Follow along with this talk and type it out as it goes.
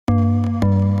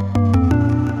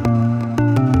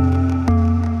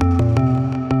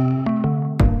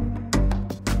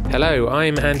Hello,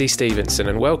 I'm Andy Stevenson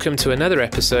and welcome to another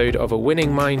episode of A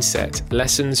Winning Mindset,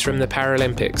 Lessons from the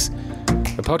Paralympics,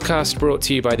 a podcast brought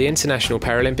to you by the International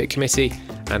Paralympic Committee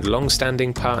and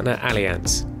long-standing partner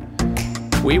Allianz.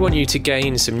 We want you to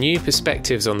gain some new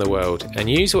perspectives on the world and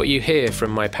use what you hear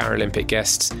from my Paralympic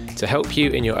guests to help you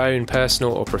in your own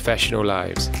personal or professional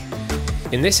lives.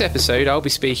 In this episode, I'll be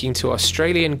speaking to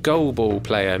Australian goalball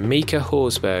player Meica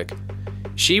Horsburgh.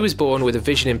 She was born with a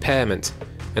vision impairment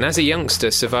and as a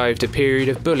youngster survived a period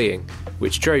of bullying,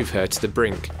 which drove her to the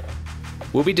brink.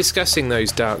 We'll be discussing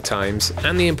those dark times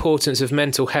and the importance of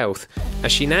mental health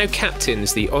as she now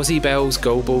captains the Aussie Belles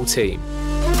goalball team.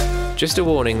 Just a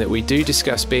warning that we do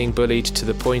discuss being bullied to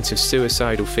the point of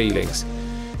suicidal feelings.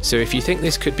 So if you think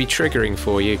this could be triggering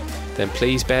for you, then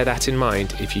please bear that in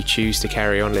mind if you choose to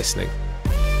carry on listening.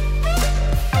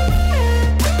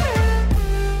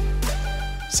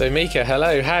 So Meica,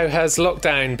 hello. How has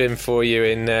lockdown been for you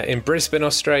in Brisbane,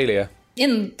 Australia?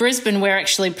 In Brisbane, we're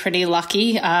actually pretty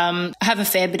lucky. I have a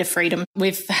fair bit of freedom.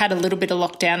 We've had a little bit of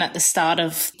lockdown at the start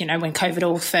of, when COVID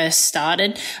all first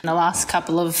started. In the last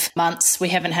couple of months, we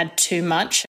haven't had too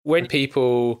much. When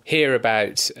people hear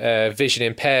about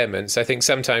vision impairments, I think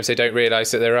sometimes they don't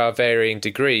realise that there are varying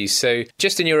degrees. So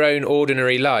just in your own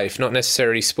ordinary life, not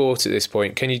necessarily sport at this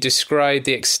point, can you describe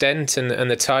the extent and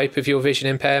the type of your vision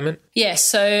impairment? Yeah,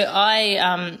 so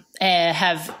I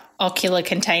have ocular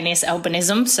cutaneous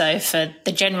albinism, so for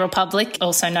the general public,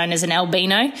 also known as an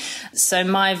albino. So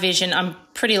my vision, I'm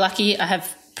pretty lucky. I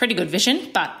have pretty good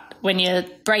vision, but when you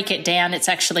break it down, it's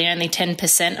actually only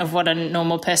 10% of what a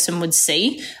normal person would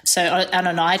see. So on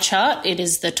an eye chart, it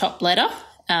is the top letter,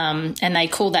 and they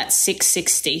call that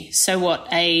 660. So what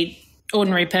a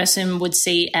ordinary person would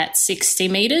see at 60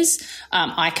 metres,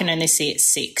 I can only see at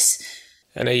 6.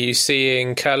 And are you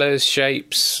seeing colours,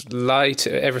 shapes, light,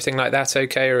 everything like that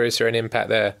okay, or is there an impact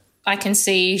there? I can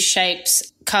see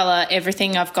shapes, colour,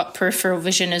 everything. I've got peripheral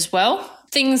vision as well.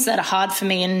 Things that are hard for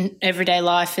me in everyday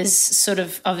life is sort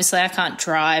of, obviously I can't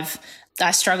drive.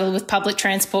 I struggle with public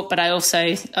transport, but I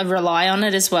also rely on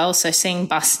it as well. So seeing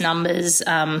bus numbers,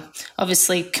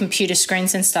 obviously computer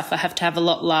screens and stuff, I have to have a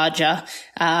lot larger.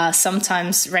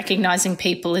 Sometimes recognising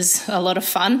people is a lot of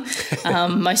fun.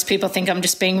 Most people think I'm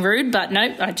just being rude, but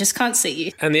no, I just can't see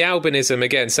you. And the albinism,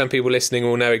 again, some people listening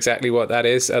will know exactly what that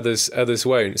is, others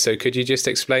won't. So could you just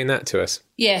explain that to us?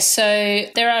 Yeah, so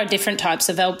there are different types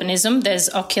of albinism. There's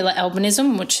ocular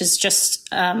albinism, which is just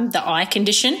the eye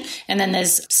condition, and then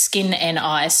there's skin and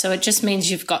eyes. So it just means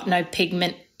you've got no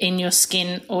pigment in your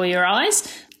skin or your eyes.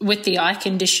 With the eye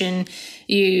condition,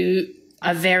 you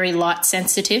are very light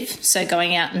sensitive. So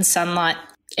going out in sunlight,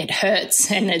 it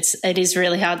hurts and it is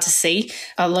really hard to see.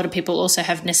 A lot of people also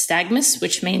have nystagmus,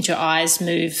 which means your eyes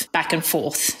move back and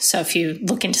forth. So if you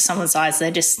look into someone's eyes, they're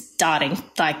just darting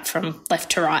like from left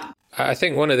to right. I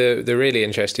think one of the really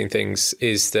interesting things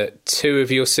is that 2 of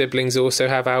your siblings also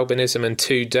have albinism and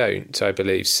 2 don't, I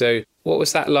believe. So what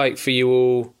was that like for you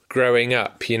all growing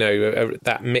up,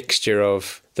 that mixture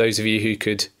of those of you who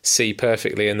could see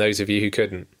perfectly and those of you who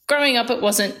couldn't? Growing up, it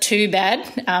wasn't too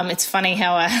bad. It's funny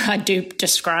how I do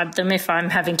describe them if I'm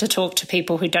having to talk to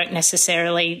people who don't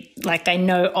necessarily, they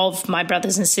know of my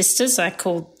brothers and sisters. I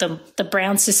call them the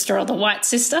brown sister or the white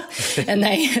sister, and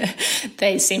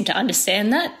they seem to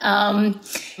understand that.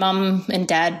 Mum and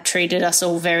Dad treated us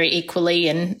all very equally,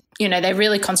 and, they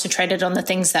really concentrated on the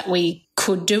things that we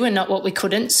could do and not what we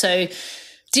couldn't. So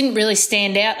didn't really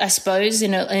stand out, I suppose,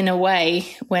 in a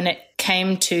way when it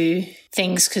came to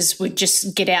things, because we'd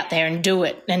just get out there and do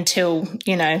it until,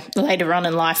 later on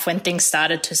in life when things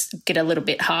started to get a little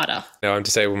bit harder. Now, I'm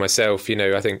disabled myself,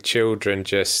 I think children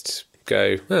just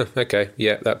go, oh, okay,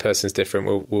 yeah, that person's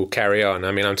different, we'll carry on.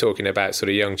 I mean, I'm talking about sort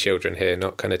of young children here,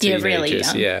 not kind of teenagers. Yeah, really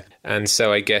young. Yeah. And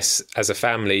so I guess as a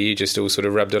family, you just all sort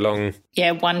of rubbed along.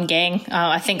 Yeah, one gang.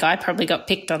 I think I probably got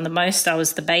picked on the most. I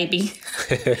was the baby.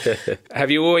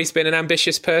 Have you always been an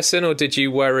ambitious person, or did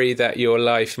you worry that your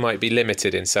life might be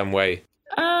limited in some way?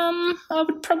 I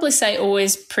would probably say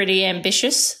always pretty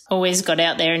ambitious, always got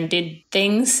out there and did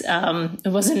things.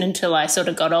 It wasn't until I sort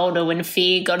of got older when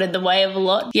fear got in the way of a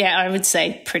lot. Yeah, I would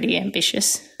say pretty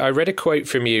ambitious. I read a quote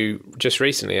from you just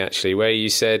recently, actually, where you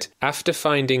said, after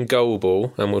finding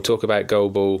goalball, and we'll talk about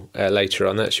goalball later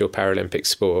on, that's your Paralympic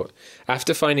sport.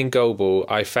 After finding goalball,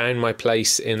 I found my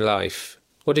place in life.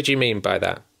 What did you mean by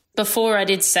that? Before, I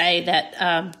did say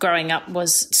that growing up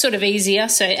was sort of easier.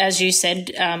 So as you said,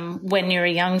 when you're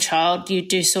a young child, you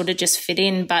do sort of just fit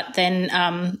in. But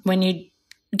then when you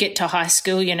get to high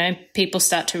school, people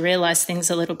start to realise things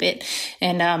a little bit.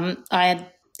 And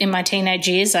in my teenage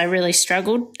years, I really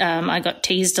struggled. I got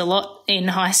teased a lot in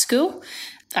high school.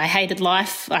 I hated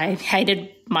life. I hated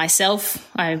myself.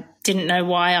 I didn't know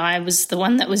why I was the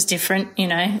one that was different.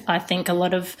 I think a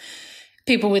lot of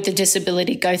people with a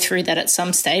disability go through that at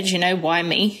some stage, why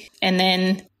me? And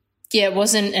then, it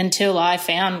wasn't until I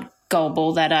found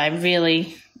goalball that I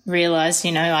really realised,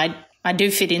 I do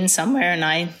fit in somewhere and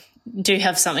I do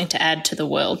have something to add to the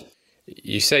world.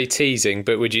 You say teasing,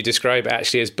 but would you describe it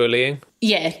actually as bullying?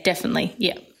 Yeah, definitely,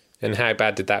 yeah. And how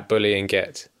bad did that bullying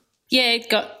get? Yeah, it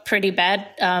got pretty bad.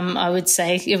 I would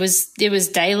say it was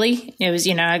daily. It was,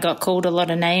 I got called a lot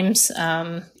of names.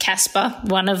 Casper,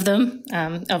 one of them,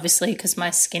 obviously because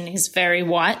my skin is very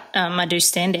white. I do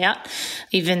stand out.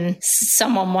 Even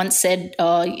someone once said,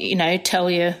 tell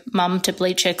your mum to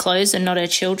bleach her clothes and not her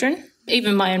children.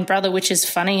 Even my own brother, which is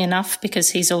funny enough because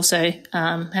he's also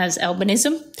has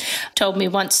albinism, told me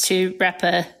once to wrap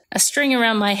a string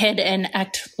around my head and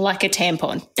act like a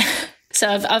tampon. So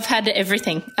I've had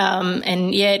everything.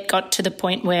 It got to the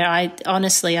point where I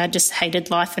just hated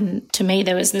life. And to me,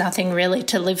 there was nothing really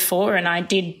to live for. And I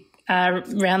did,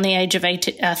 around the age of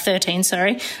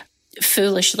 13,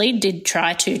 foolishly did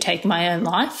try to take my own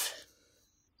life.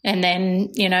 And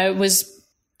then, it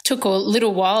took a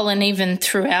little while. And even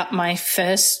throughout my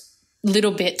first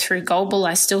little bit through goalball,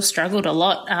 I still struggled a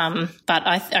lot. But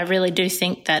I really do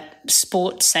think that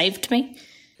sport saved me.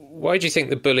 Why do you think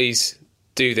the bullies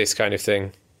do this kind of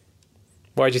thing?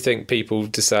 Why do you think people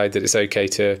decide that it's okay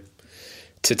to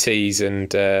tease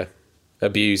and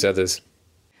abuse others?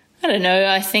 I don't know.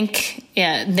 I think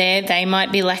they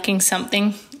might be lacking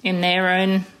something in their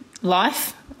own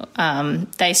life.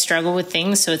 They struggle with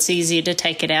things, so it's easier to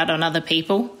take it out on other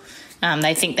people.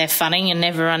 They think they're funny and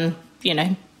everyone,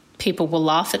 people will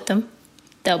laugh at them.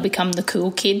 They'll become the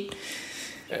cool kid.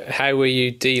 How were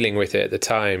you dealing with it at the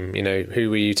time? Who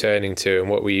were you turning to and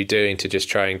what were you doing to just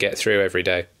try and get through every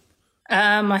day?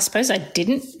 I suppose I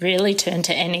didn't really turn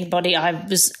to anybody. I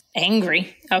was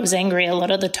angry. I was angry a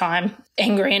lot of the time.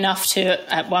 Angry enough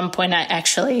to, at one point,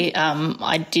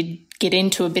 I did get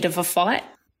into a bit of a fight.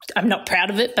 I'm not proud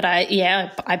of it, but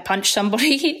I punched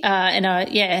somebody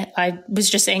I was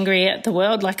just angry at the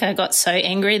world. Like I got so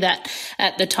angry that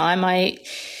at the time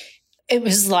it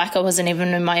was like I wasn't even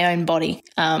in my own body.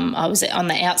 I was on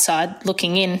the outside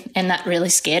looking in, and that really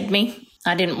scared me.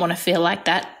 I didn't want to feel like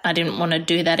that. I didn't want to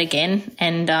do that again.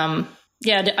 And,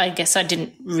 I guess I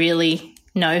didn't really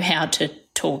know how to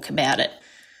talk about it.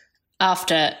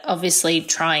 After obviously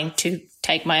trying to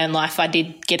take my own life, I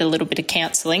did get a little bit of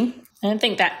counselling, and I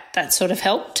think that sort of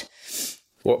helped.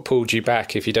 What pulled you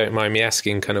back, if you don't mind me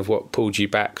asking, kind of what pulled you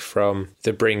back from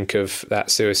the brink of that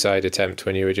suicide attempt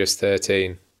when you were just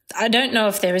 13? I don't know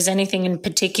if there was anything in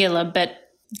particular, but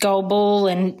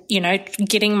goalball and,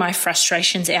 getting my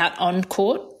frustrations out on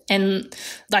court and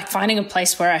like finding a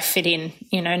place where I fit in,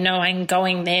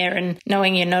 going there and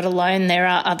knowing you're not alone. There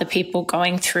are other people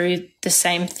going through the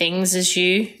same things as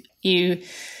you. You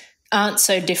aren't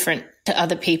so different to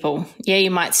other people. Yeah,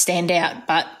 you might stand out,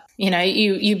 but,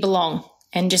 you belong.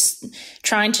 And just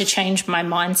trying to change my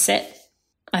mindset,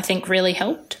 I think really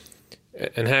helped.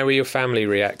 And how were your family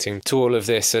reacting to all of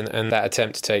this and that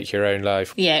attempt to take your own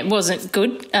life? Yeah, it wasn't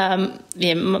good.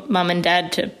 Mum and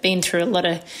Dad have been through a lot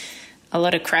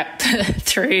of crap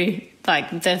through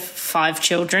like the 5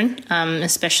 children,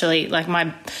 especially like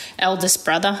my eldest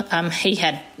brother.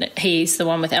 He's the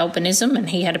one with albinism, and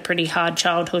he had a pretty hard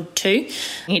childhood too.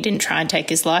 He didn't try and take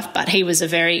his life, but he was a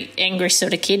very angry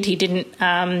sort of kid. He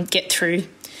didn't get through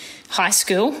high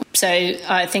school. So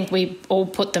I think we all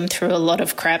put them through a lot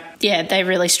of crap. Yeah, they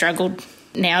really struggled.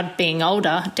 Now being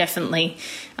older, definitely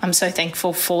I'm so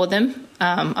thankful for them.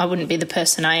 I wouldn't be the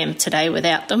person I am today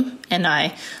without them. And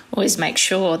I always make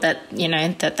sure that,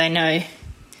 that they know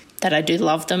that I do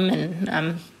love them, and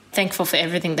I'm thankful for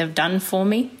everything they've done for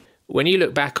me. When you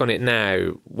look back on it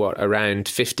now, around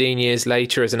 15 years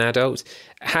later as an adult,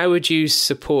 how would you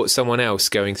support someone else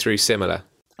going through similar?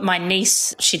 My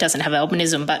niece, she doesn't have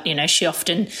albinism, but, she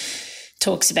often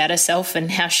talks about herself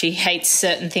and how she hates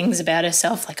certain things about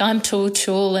herself, like I'm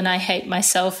tall and I hate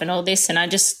myself and all this. And I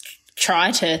just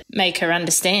try to make her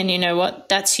understand,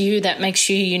 that's you, that makes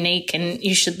you unique, and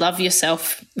you should love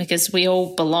yourself because we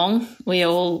all belong. We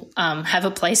all have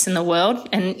a place in the world.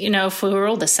 And, if we were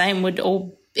all the same,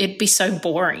 it'd be so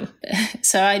boring.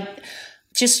 So I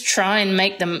just try and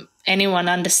make anyone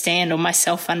understand, or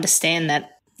myself understand,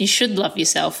 that you should love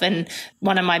yourself. And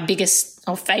one of my biggest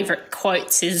or favourite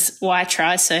quotes is, why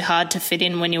try so hard to fit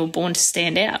in when you were born to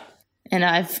stand out? And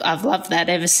I've loved that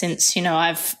ever since,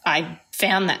 I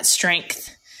found that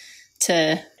strength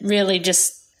to really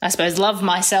just, I suppose, love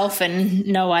myself and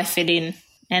know I fit in.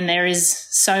 And there is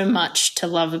so much to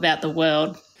love about the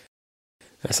world.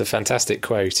 That's a fantastic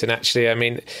quote. And actually, I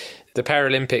mean, the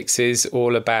Paralympics is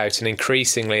all about and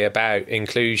increasingly about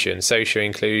inclusion, social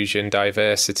inclusion,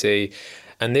 diversity.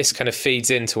 And this kind of feeds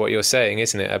into what you're saying,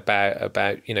 isn't it?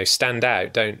 About, you know, stand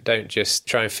out. Don't just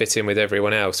try and fit in with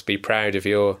everyone else. Be proud of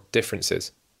your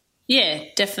differences. Yeah,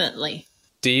 definitely.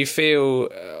 Do you feel,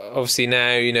 obviously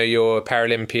now, you know, you're a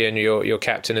Paralympian, you're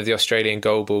captain of the Australian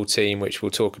goalball team, which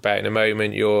we'll talk about in a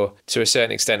moment. You're, to a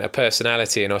certain extent, a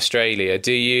personality in Australia.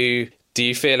 Do you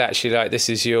feel actually like this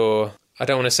is your, I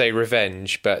don't want to say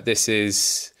revenge, but this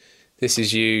is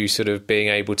you sort of being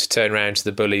able to turn around to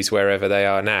the bullies wherever they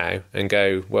are now and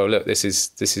go, well, look, this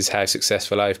is how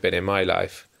successful I've been in my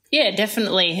life? Yeah,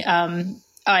 definitely.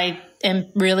 I am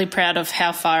really proud of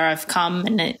how far I've come,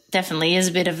 and it definitely is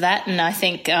a bit of that. And I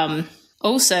think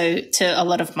also to a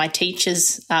lot of my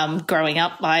teachers growing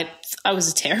up, I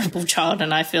was a terrible child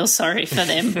and I feel sorry for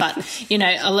them. But, you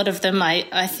know, a lot of them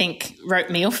I think wrote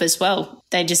me off as well.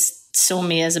 They just saw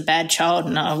me as a bad child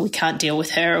and, oh, we can't deal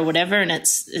with her or whatever. And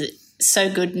it's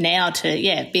so good now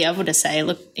to, be able to say,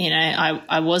 look, you know,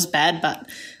 I was bad, but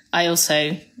I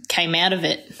also came out of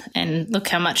it and look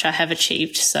how much I have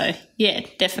achieved. So, yeah,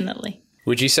 definitely.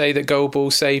 Would you say that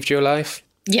goalball saved your life?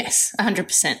 Yes,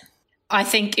 100%. I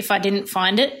think if I didn't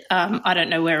find it, I don't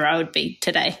know where I would be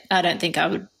today. I don't think I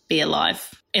would be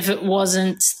alive. If it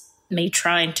wasn't me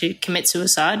trying to commit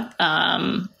suicide,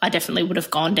 I definitely would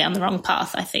have gone down the wrong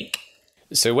path, I think.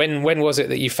 So when was it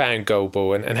that you found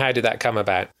goalball and how did that come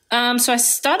about? So I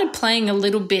started playing a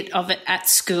little bit of it at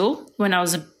school when I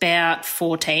was about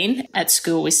 14. At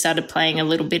school, we started playing a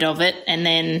little bit of it and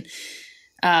then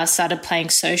started playing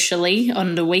socially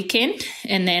on the weekend.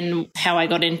 And then how I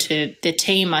got into the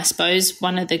team, I suppose,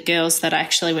 one of the girls that I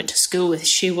actually went to school with,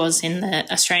 she was in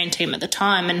the Australian team at the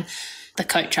time, and the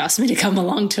coach asked me to come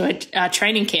along to a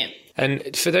training camp.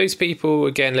 And for those people,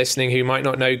 again, listening who might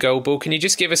not know goalball, can you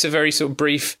just give us a very sort of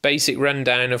brief, basic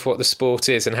rundown of what the sport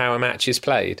is and how a match is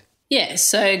played? Yeah,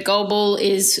 so goalball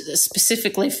is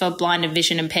specifically for blind and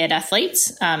vision impaired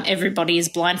athletes. Everybody is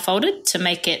blindfolded to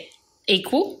make it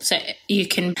equal. So you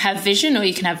can have vision or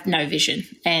you can have no vision.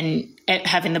 And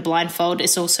having the blindfold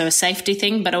is also a safety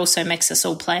thing, but also makes us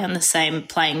all play on the same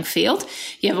playing field.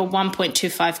 You have a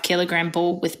 1.25 kilogram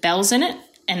ball with bells in it.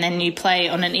 And then you play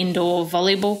on an indoor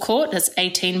volleyball court that's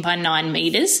 18 by 9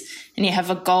 metres. And you have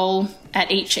a goal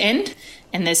at each end.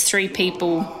 And there's 3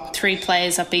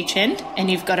 players up each end. And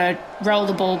you've got to roll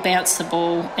the ball, bounce the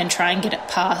ball, and try and get it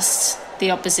past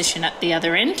the opposition at the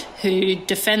other end, who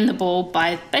defend the ball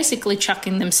by basically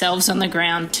chucking themselves on the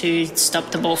ground to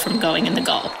stop the ball from going in the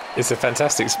goal. It's a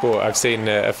fantastic sport. I've seen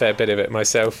a fair bit of it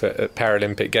myself at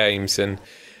Paralympic Games. And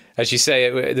as you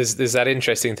say, there's that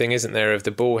interesting thing, isn't there, of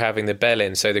the ball having the bell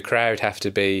in, so the crowd have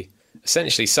to be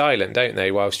essentially silent, don't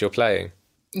they, whilst you're playing?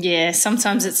 Yeah,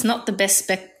 sometimes it's not the best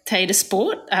spectator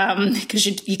sport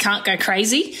because you can't go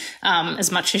crazy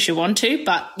as much as you want to.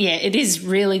 But, yeah, it is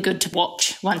really good to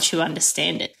watch once you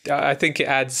understand it. I think it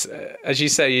adds, as you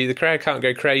say, the crowd can't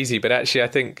go crazy, but actually I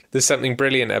think there's something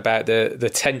brilliant about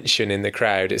the tension in the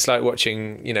crowd. It's like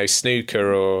watching, you know,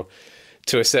 snooker or,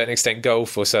 to a certain extent,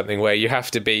 golf or something, where you have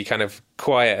to be kind of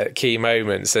quiet at key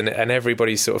moments and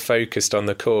everybody's sort of focused on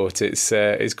the court.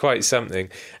 It's quite something.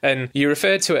 And you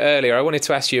referred to it earlier. I wanted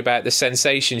to ask you about the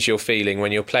sensations you're feeling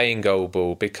when you're playing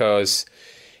goalball, because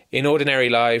in ordinary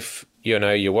life, you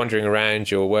know, you're wandering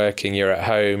around, you're working, you're at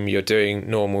home, you're doing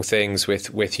normal things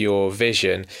with your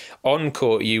vision. On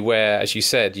court, you wear, as you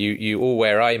said, you all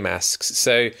wear eye masks.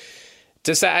 So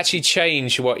does that actually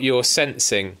change what you're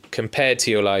sensing compared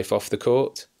to your life off the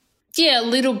court? Yeah, a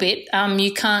little bit.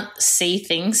 You can't see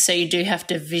things, so you do have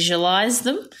to visualise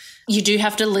them. You do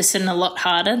have to listen a lot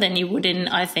harder than you would in,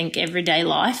 I think, everyday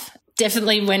life.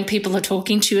 Definitely when people are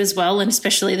talking to you as well, and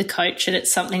especially the coach, and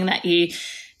it's something that you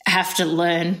have to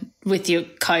learn with your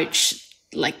coach,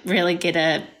 like really get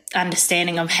a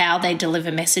understanding of how they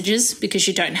deliver messages, because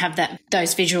you don't have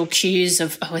those visual cues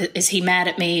of, oh, is he mad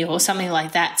at me or something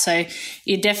like that. So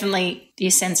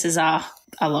your senses are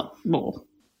a lot more.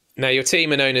 Now, your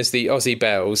team are known as the Aussie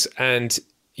Bells, and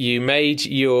you made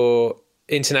your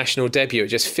international debut at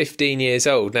just 15 years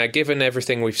old. Now, given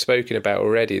everything we've spoken about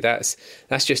already, that's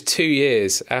just 2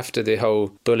 years after the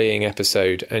whole bullying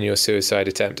episode and your suicide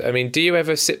attempt. I mean, do you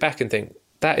ever sit back and think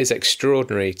that is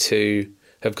extraordinary to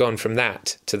have gone from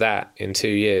that to that in 2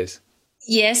 years?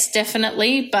 Yes,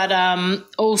 definitely. But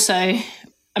also,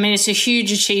 I mean, it's a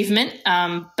huge achievement.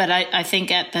 But I think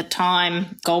at the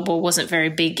time, goalball wasn't very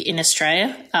big in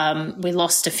Australia. We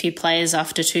lost a few players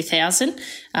after 2000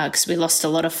 because we lost a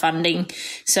lot of funding.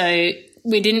 So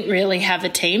we didn't really have a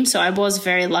team. So I was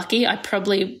very lucky. I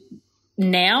probably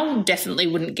now definitely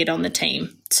wouldn't get on the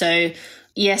team. So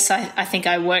Yes, I think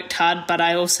I worked hard, but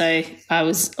I was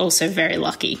also very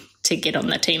lucky to get on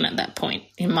the team at that point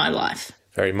in my life.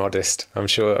 Very modest. I'm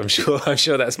sure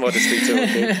that's modesty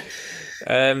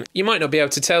talking. You might not be able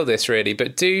to tell this really,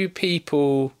 but do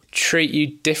people treat you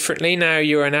differently now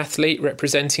you're an athlete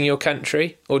representing your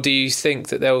country? Or do you think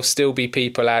that there'll still be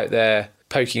people out there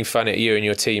poking fun at you and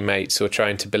your teammates or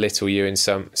trying to belittle you in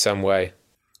some way?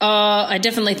 I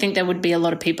definitely think there would be a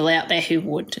lot of people out there who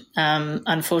would.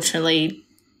 Unfortunately,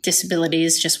 disability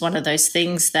is just one of those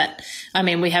things that, I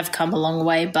mean, we have come a long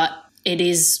way, but it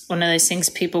is one of those things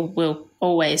people will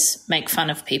always make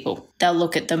fun of people. They'll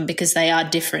look at them because they are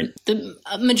different. The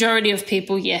majority of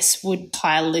people, yes, would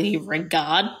highly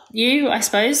regard you, I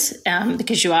suppose,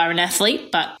 because you are an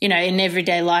athlete. But, you know, in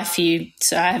everyday life,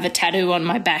 so I have a tattoo on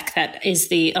my back that is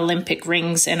the Olympic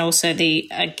rings and also the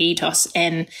Gitos,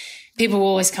 and people will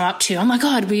always come up to you, oh my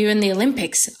God, were you in the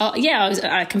Olympics? Oh yeah,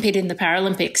 I competed in the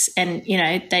Paralympics. And, you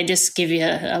know, they just give you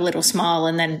a little smile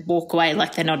and then walk away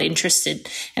like they're not interested.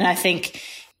 And I think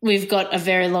we've got a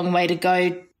very long way to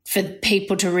go for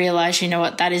people to realise, you know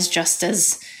what, that is just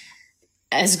as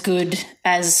good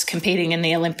as competing in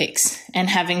the Olympics, and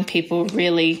having people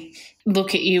really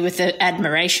look at you with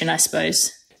admiration, I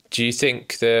suppose. Do you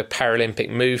think the Paralympic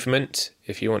movement,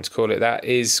 if you want to call it that,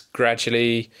 is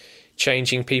gradually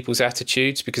changing people's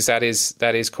attitudes? Because that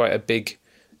is quite a big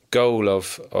goal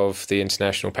of the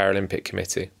International Paralympic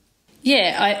Committee.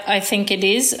 Yeah, I think it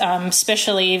is,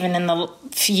 especially even in the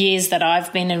years that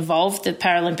I've been involved, the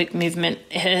Paralympic movement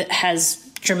has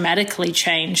dramatically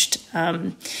changed.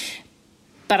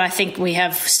 But I think we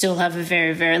still have a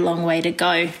very, very long way to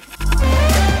go.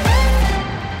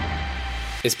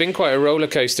 It's been quite a roller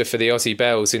coaster for the Aussie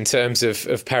Bells in terms of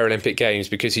Paralympic Games,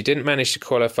 because you didn't manage to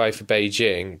qualify for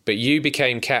Beijing, but you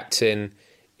became captain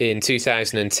in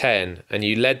 2010 and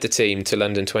you led the team to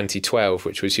London 2012,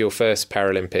 which was your first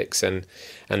Paralympics and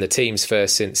the team's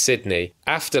first since Sydney.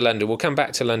 After London, we'll come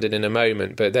back to London in a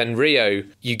moment, but then Rio,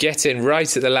 you get in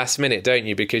right at the last minute, don't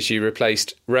you, because you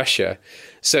replaced Russia.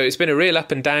 So it's been a real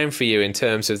up and down for you in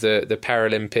terms of the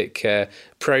Paralympic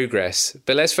progress.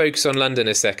 But let's focus on London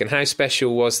a second. How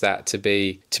special was that to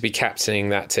be captaining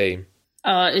that team?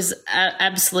 Oh, it was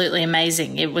absolutely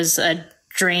amazing. It was a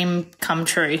dream come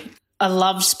true. I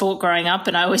loved sport growing up,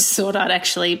 and I always thought I'd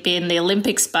actually be in the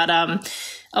Olympics, but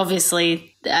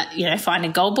obviously,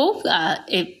 finding gold ball,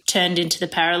 it turned into the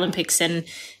Paralympics, and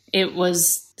it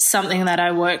was something that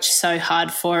I worked so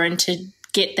hard for, and to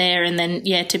get there and then,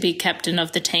 to be captain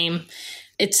of the team.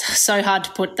 It's so hard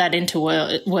to put that into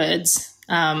words.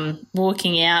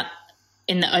 Walking out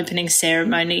in the opening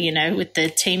ceremony, with the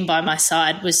team by my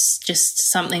side was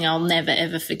just something I'll never,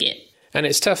 ever forget. And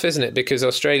it's tough, isn't it? Because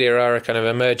Australia are a kind of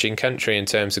emerging country in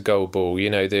terms of goalball.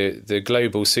 The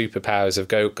global superpowers of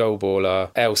goalball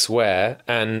are elsewhere.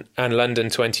 And London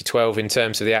 2012, in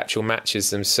terms of the actual matches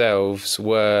themselves,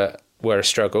 were a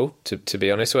struggle, to be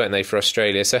honest, weren't they, for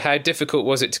Australia? So how difficult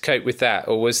was it to cope with that?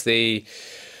 Or was the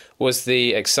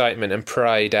excitement and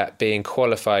pride at being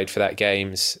qualified for that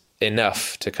Games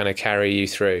enough to kind of carry you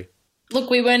through? Look,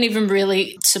 we weren't even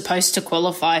really supposed to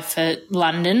qualify for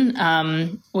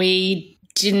London. We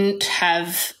didn't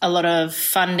have a lot of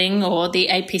funding, or the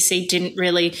APC didn't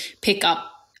really pick up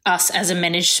us as a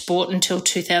managed sport until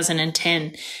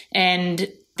 2010. And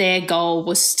their goal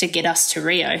was to get us to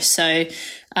Rio. So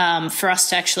for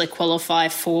us to actually qualify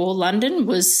for London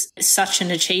was such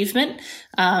an achievement.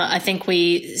 I think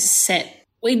we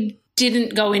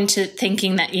didn't go into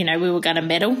thinking that, we were going to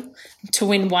medal. To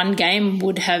win one game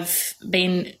would have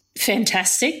been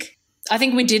fantastic. I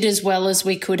think we did as well as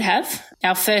we could have.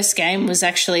 Our first game was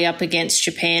actually up against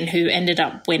Japan, who ended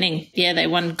up winning. Yeah, they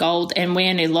won gold, and we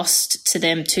only lost to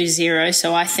them 2-0.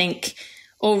 So I think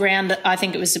all round,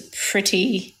 it was a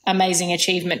pretty amazing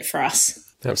achievement for us.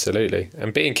 Absolutely.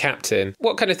 And being captain,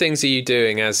 what kind of things are you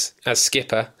doing as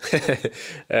skipper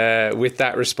with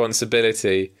that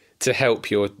responsibility to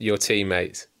help your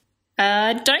teammates?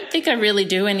 I don't think I really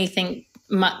do anything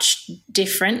much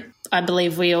different. I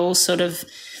believe we all sort of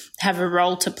have a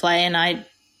role to play, and I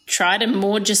try to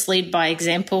more just lead by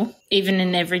example, even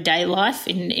in everyday life,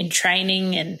 in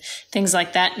training and things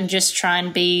like that, and just try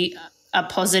and be a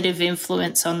positive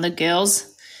influence on the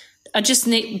girls. I just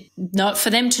need for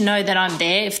them to know that I'm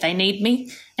there if they need me,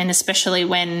 and especially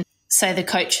when, say, the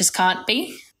coaches can't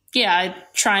be. Yeah, I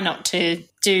try not to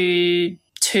do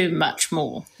too much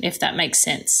more, if that makes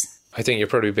sense. I think you're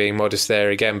probably being modest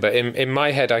there again, but in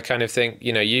my head, I kind of think,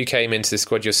 you came into the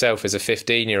squad yourself as a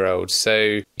 15-year-old.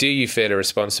 So do you feel a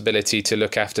responsibility to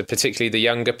look after particularly the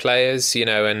younger players,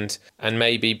 and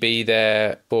maybe be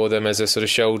there for them as a sort of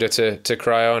shoulder to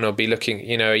cry on, or be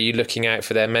looking, are you looking out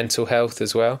for their mental health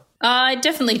as well? I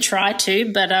definitely try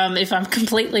to, but if I'm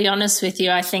completely honest with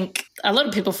you, I think a lot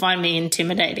of people find me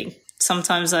intimidating.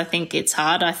 Sometimes I think it's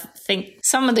hard. I think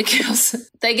some of the girls,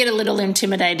 they get a little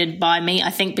intimidated by me, I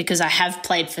think because I have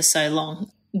played for so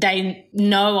long. They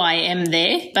know I am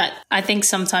there, but I think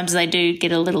sometimes they do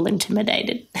get a little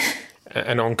intimidated.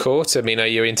 And on court, are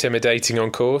you intimidating on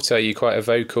court? Are you quite a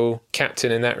vocal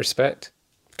captain in that respect?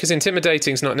 Because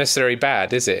intimidating's not necessarily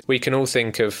bad, is it? We can all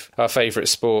think of our favourite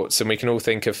sports, and we can all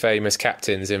think of famous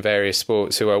captains in various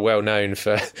sports who are well known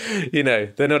for,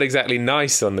 they're not exactly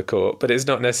nice on the court, but it's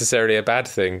not necessarily a bad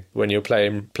thing when you're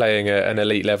playing an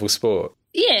elite level sport.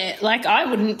 Yeah, I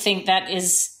wouldn't think that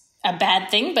is a bad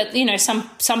thing, but,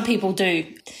 some people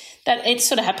do. That it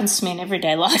sort of happens to me in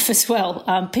everyday life as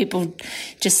well. People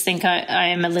just think I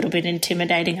am a little bit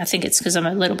intimidating. I think it's because I'm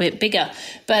a little bit bigger.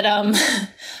 But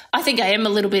I think I am a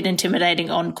little bit intimidating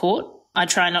on court. I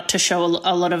try not to show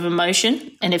a lot of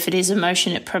emotion. And if it is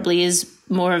emotion, it probably is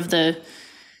more of the,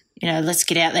 let's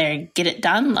get out there and get it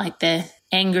done. Like the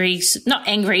angry, not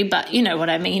angry, but you know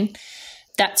what I mean.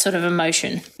 That sort of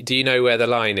emotion. Do you know where the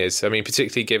line is?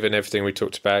 Particularly given everything we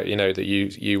talked about, that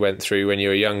you went through when you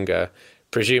were younger.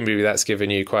 Presumably that's given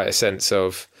you quite a sense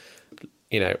of,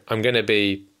 I'm going to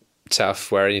be tough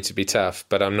where I need to be tough,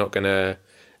 but I'm not going to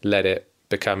let it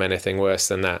become anything worse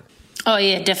than that. Oh,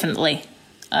 yeah, definitely.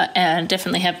 I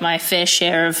definitely have my fair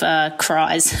share of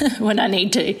cries when I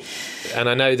need to. And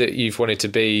I know that you've wanted to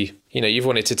be, you've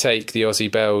wanted to take the Aussie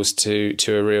Bells to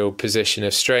a real position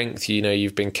of strength.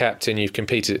 You've been captain, you've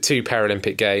competed at 2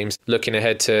 Paralympic Games. Looking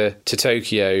ahead to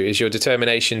Tokyo, is your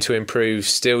determination to improve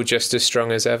still just as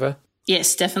strong as ever?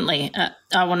 Yes, definitely.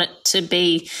 I want it to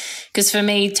be, because for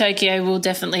me, Tokyo will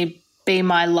definitely be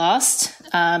my last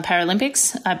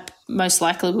Paralympics. I most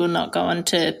likely will not go on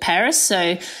to Paris.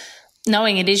 So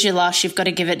knowing it is your last, you've got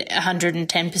to give it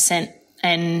 110%.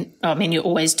 And you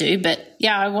always do. But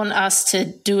yeah, I want us to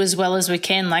do as well as we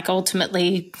can.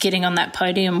 Ultimately getting on that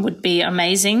podium would be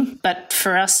amazing. But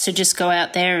for us to just go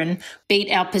out there and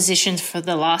beat our positions for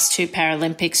the last 2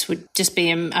 Paralympics would just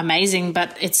be amazing.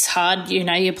 But it's hard,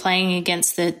 you're playing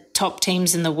against the top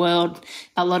teams in the world.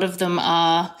 A lot of them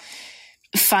are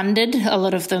funded. A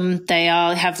lot of them,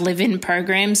 have live-in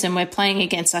programs, and we're playing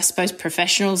against, I suppose,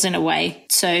 professionals in a way.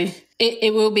 So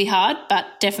it will be hard,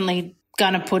 but definitely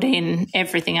going to put in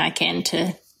everything I can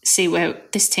to see where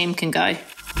this team can go.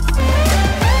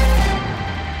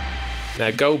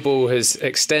 Now, goalball has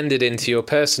extended into your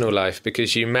personal life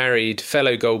because you married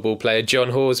fellow goalball player John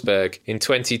Horsburgh in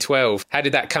 2012. How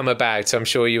did that come about? I'm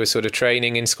sure you were sort of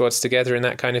training in squads together and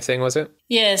that kind of thing, was it?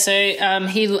 Yeah, so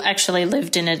he actually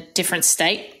lived in a different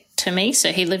state to me.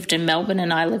 So he lived in Melbourne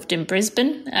and I lived in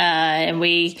Brisbane, and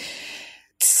we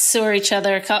saw each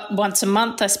other once a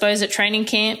month, I suppose, at training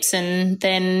camps, and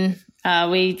then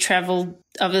we travelled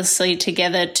obviously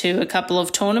together to a couple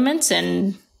of tournaments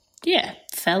and, yeah,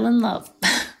 fell in love.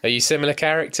 Are you similar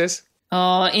characters?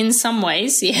 Oh, in some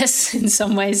ways, yes. In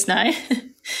some ways, no.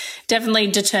 Definitely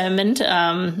determined,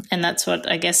 and that's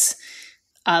what I guess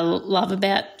I love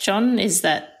about John, is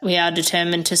that we are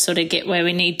determined to sort of get where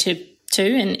we need to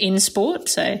in sport.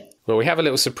 So, well, we have a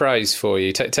little surprise for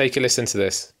you. Take a listen to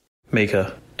this.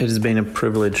 Meica, it has been a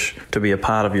privilege to be a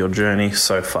part of your journey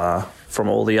so far, from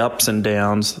all the ups and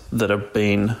downs that have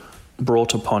been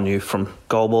brought upon you from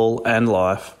goalball and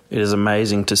life. It is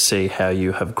amazing to see how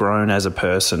you have grown as a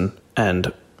person,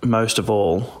 and most of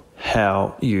all,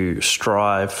 how you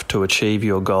strive to achieve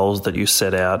your goals that you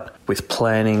set out, with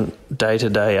planning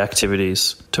day-to-day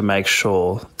activities to make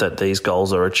sure that these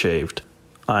goals are achieved.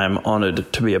 I am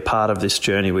honoured to be a part of this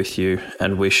journey with you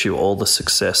and wish you all the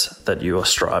success that you are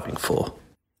striving for.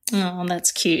 Oh,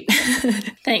 that's cute.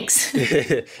 Thanks.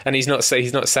 And he's not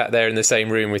sat there in the same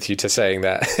room with you to saying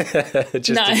that.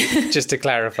 just to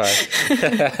clarify.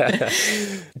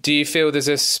 Do you feel there's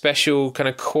a special kind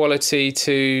of quality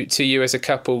to you as a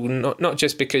couple, not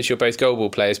just because you're both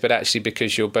goalball players, but actually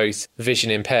because you're both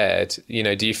vision impaired?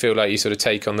 Do you feel like you sort of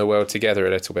take on the world together a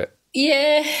little bit?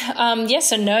 Yeah,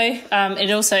 yes and no.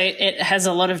 It has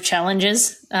a lot of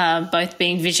challenges, both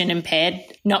being vision impaired,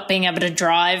 not being able to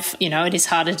drive. It is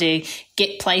harder to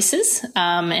get places,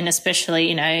 and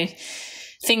especially,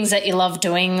 things that you love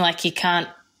doing, like you can't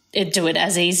do it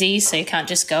as easy, so you can't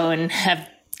just go and have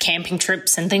camping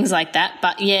trips and things like that.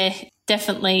 But yeah,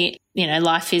 definitely,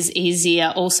 life is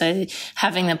easier also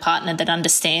having a partner that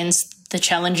understands the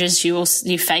challenges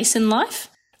you face in life.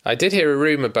 I did hear a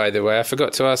rumour, by the way, I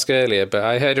forgot to ask earlier, but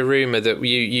I heard a rumour that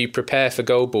you prepare for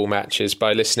goalball matches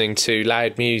by listening to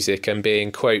loud music and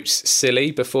being, quotes,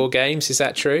 silly before games. Is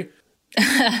that true?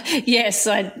 Yes,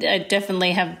 I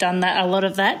definitely have done that, a lot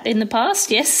of that in the past,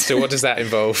 yes. So what does that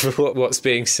involve? What's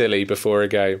being silly before a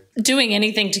game? Doing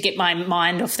anything to get my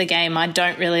mind off the game. I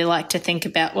don't really like to think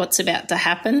about what's about to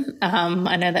happen.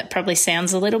 I know that probably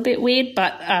sounds a little bit weird,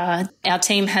 but our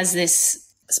team has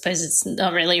this, I suppose it's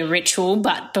not really a ritual,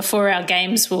 but before our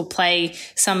games we'll play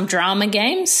some drama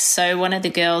games. So one of the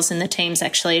girls in the team's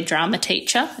actually a drama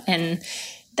teacher, and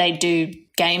they do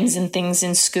games and things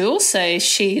in school. So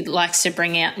she likes to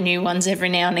bring out new ones every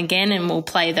now and again, and we'll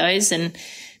play those. And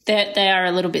they are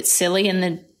a little bit silly.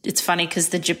 And it's funny because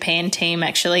the Japan team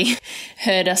actually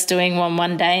heard us doing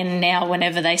one day, and now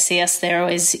whenever they see us, they're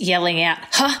always yelling out,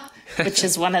 "Ha!" which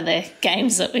is one of the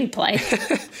games that we play.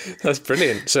 That's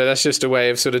brilliant. So that's just a way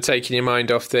of sort of taking your mind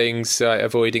off things,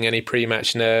 avoiding any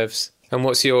pre-match nerves. And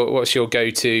what's your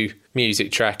go-to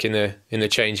music track in the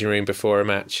changing room before a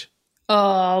match?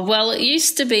 Oh, well, it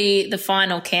used to be the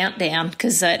Final Countdown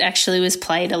because it actually was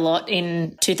played a lot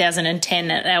in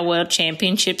 2010 at our World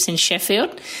Championships in Sheffield.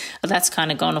 Well, that's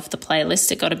kind of gone off the playlist.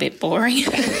 It got a bit boring.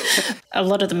 A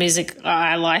lot of the music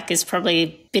I like is probably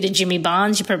a bit of Jimmy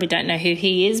Barnes. You probably don't know who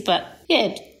he is, but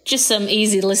yeah, just some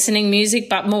easy listening music,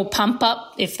 but more pump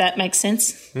up, if that makes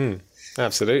sense.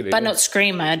 Absolutely. But not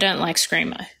Screamo. I don't like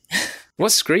Screamo.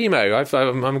 What's Screamo?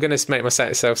 I'm going to make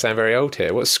myself sound very old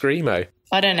here. What's Screamo?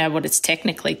 I don't know what it's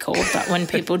technically called, but when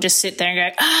people just sit there and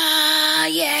go, "Ah,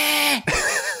 yeah."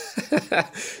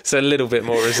 So a little bit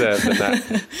more reserved than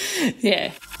that.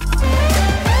 Yeah.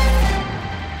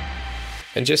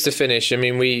 And just to finish, I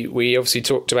mean, we obviously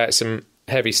talked about some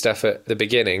heavy stuff at the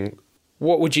beginning.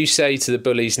 What would you say to the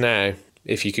bullies now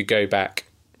if you could go back?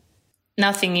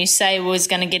 Nothing you say was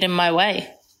going to get in my way.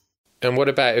 And what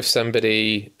about if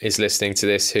somebody is listening to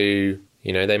this who,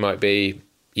 they might be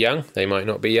young, they might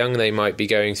not be young, they might be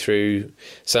going through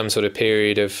some sort of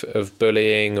period of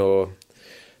bullying or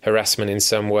harassment in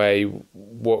some way.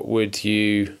 What would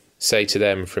you say to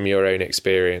them from your own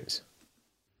experience?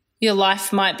 Your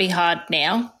life might be hard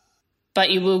now, but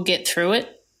you will get through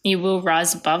it. You will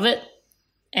rise above it.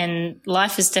 And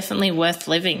life is definitely worth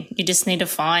living. You just need to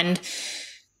find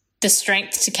the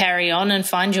strength to carry on and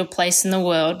find your place in the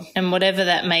world. And whatever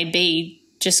that may be,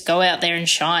 just go out there and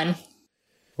shine.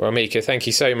 Well, Meica, thank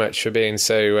you so much for being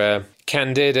so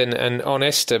candid and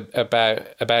honest about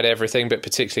everything, but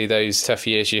particularly those tough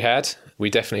years you had. We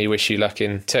definitely wish you luck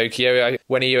in Tokyo.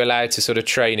 When are you allowed to sort of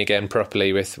train again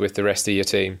properly with the rest of your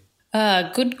team?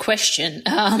 Good question.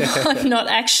 I'm not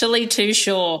actually too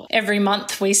sure. Every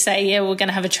month we say, yeah, we're going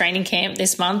to have a training camp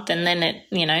this month, and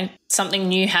then something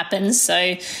new happens.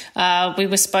 So we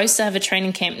were supposed to have a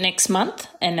training camp next month,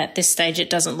 and at this stage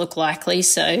it doesn't look likely.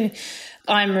 So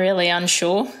I'm really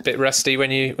unsure. Bit rusty when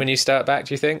you start back,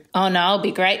 do you think? Oh no, I'll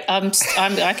be great. I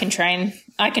can train.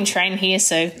 I can train here.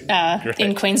 So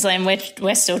in Queensland,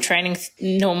 we're still training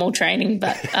normal training,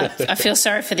 but I feel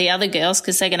sorry for the other girls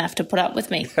because they're going to have to put up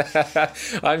with me.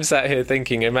 I'm sat here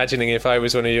imagining if I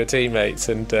was one of your teammates,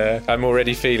 and I'm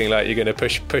already feeling like you're going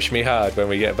to push me hard when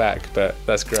we get back. But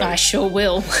that's great. I sure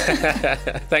will.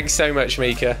 Thanks so much,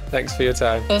 Meica. Thanks for your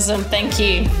time. Awesome. Thank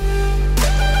you.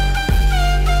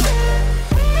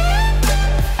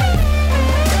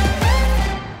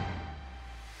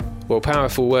 Well,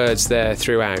 powerful words there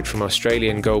throughout from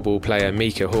Australian goalball player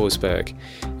Meica Horsburgh.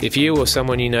 If you or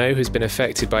someone you know has been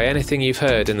affected by anything you've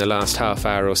heard in the last half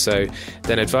hour or so,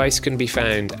 then advice can be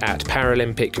found at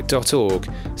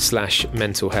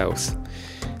paralympic.org/mental health.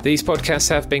 These podcasts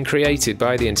have been created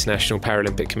by the International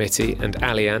Paralympic Committee and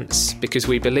Allianz because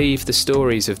we believe the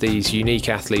stories of these unique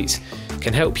athletes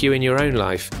can help you in your own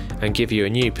life and give you a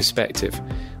new perspective.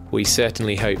 We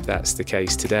certainly hope that's the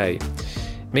case today.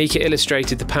 Meica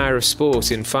illustrated the power of sport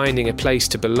in finding a place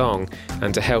to belong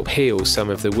and to help heal some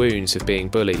of the wounds of being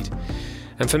bullied.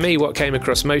 And for me, what came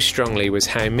across most strongly was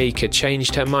how Meica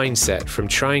changed her mindset from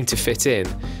trying to fit in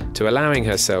to allowing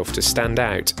herself to stand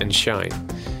out and shine.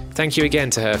 Thank you again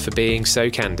to her for being so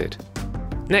candid.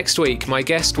 Next week, my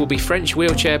guest will be French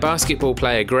wheelchair basketball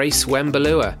player Grace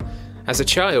Wembalua. As a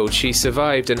child, she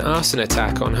survived an arson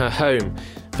attack on her home,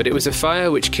 but it was a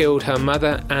fire which killed her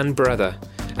mother and brother.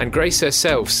 And Grace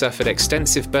herself suffered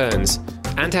extensive burns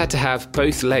and had to have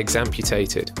both legs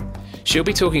amputated. She'll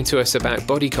be talking to us about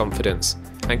body confidence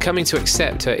and coming to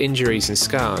accept her injuries and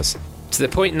scars, to the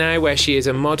point now where she is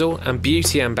a model and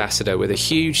beauty ambassador with a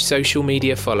huge social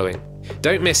media following.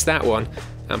 Don't miss that one,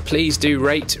 and please do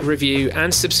rate, review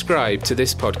and subscribe to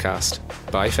this podcast.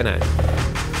 Bye for now.